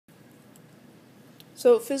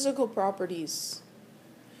So physical properties.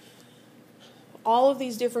 All of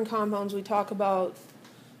these different compounds, we talk about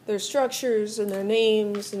their structures and their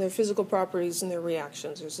names and their physical properties and their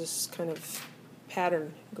reactions. There's this kind of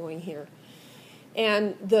pattern going here.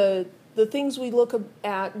 And the things we look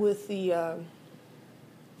at with the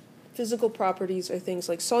physical properties are things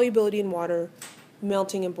like solubility in water,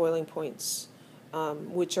 melting and boiling points,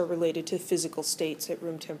 which are related to physical states at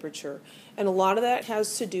room temperature. And a lot of that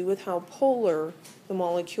has to do with how polar the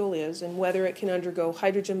molecule is and whether it can undergo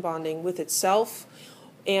hydrogen bonding with itself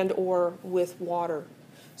and or with water.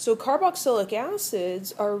 So carboxylic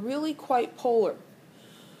acids are really quite polar.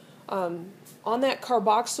 On that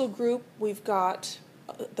carboxyl group, we've got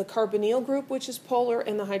the carbonyl group, which is polar,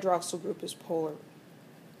 and the hydroxyl group is polar.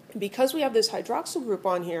 Because we have this hydroxyl group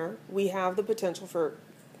on here, we have the potential for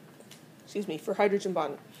hydrogen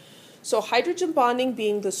bonding. So hydrogen bonding,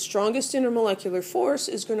 being the strongest intermolecular force,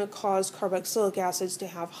 is going to cause carboxylic acids to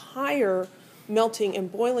have higher melting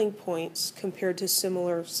and boiling points compared to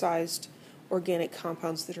similar sized organic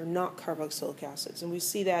compounds that are not carboxylic acids. And we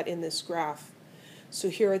see that in this graph. So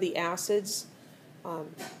here are the acids.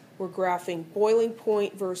 We're graphing boiling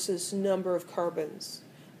point versus number of carbons.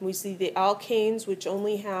 And we see the alkanes, which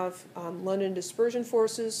only have London dispersion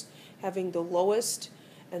forces, having the lowest,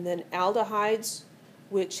 and then aldehydes,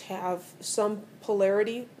 which have some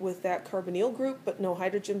polarity with that carbonyl group, but no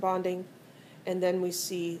hydrogen bonding. And then we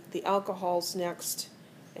see the alcohols next,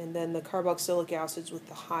 and then the carboxylic acids with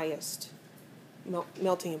the highest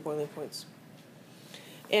melting and boiling points.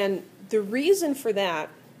 And the reason for that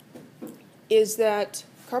is that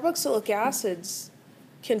carboxylic acids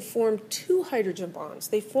can form two hydrogen bonds.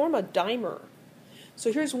 They form a dimer.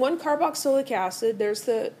 So here's one carboxylic acid. There's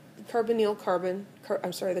the carbonyl carbon,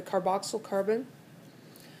 the carboxyl carbon.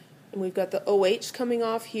 And we've got the OH coming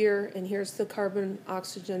off here, and here's the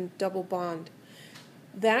carbon-oxygen double bond.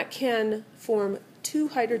 That can form two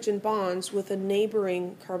hydrogen bonds with a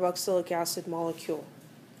neighboring carboxylic acid molecule.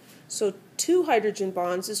 So two hydrogen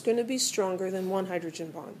bonds is going to be stronger than one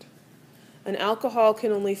hydrogen bond. An alcohol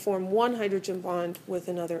can only form one hydrogen bond with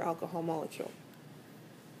another alcohol molecule.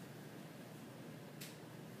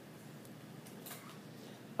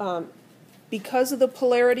 Because of the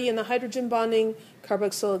polarity in the hydrogen bonding,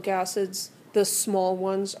 carboxylic acids, the small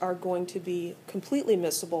ones, are going to be completely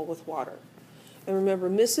miscible with water. And remember,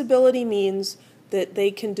 miscibility means that they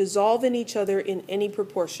can dissolve in each other in any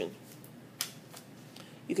proportion.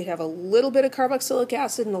 You could have a little bit of carboxylic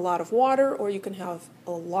acid and a lot of water, or you can have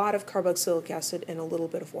a lot of carboxylic acid and a little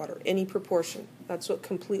bit of water, any proportion. That's what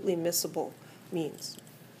completely miscible means.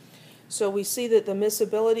 So we see that the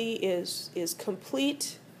miscibility is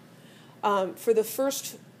complete for the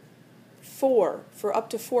first four, for up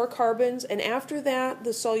to 4 carbons, and after that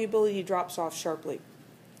the solubility drops off sharply.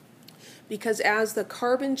 Because as the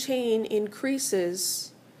carbon chain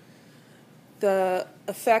increases, the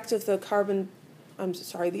effect of the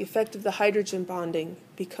hydrogen bonding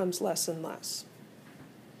becomes less and less.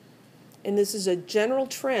 And this is a general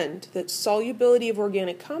trend that solubility of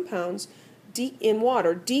organic compounds in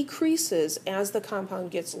water decreases as the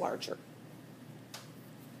compound gets larger.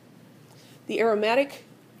 The aromatic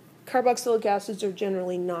carboxylic acids are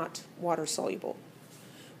generally not water soluble,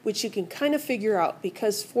 which you can kind of figure out,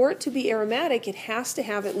 because for it to be aromatic, it has to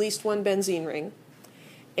have at least one benzene ring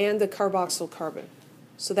and the carboxyl carbon.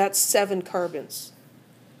 So that's 7 carbons.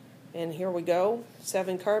 And here we go.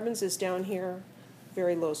 7 carbons is down here,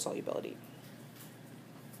 very low solubility.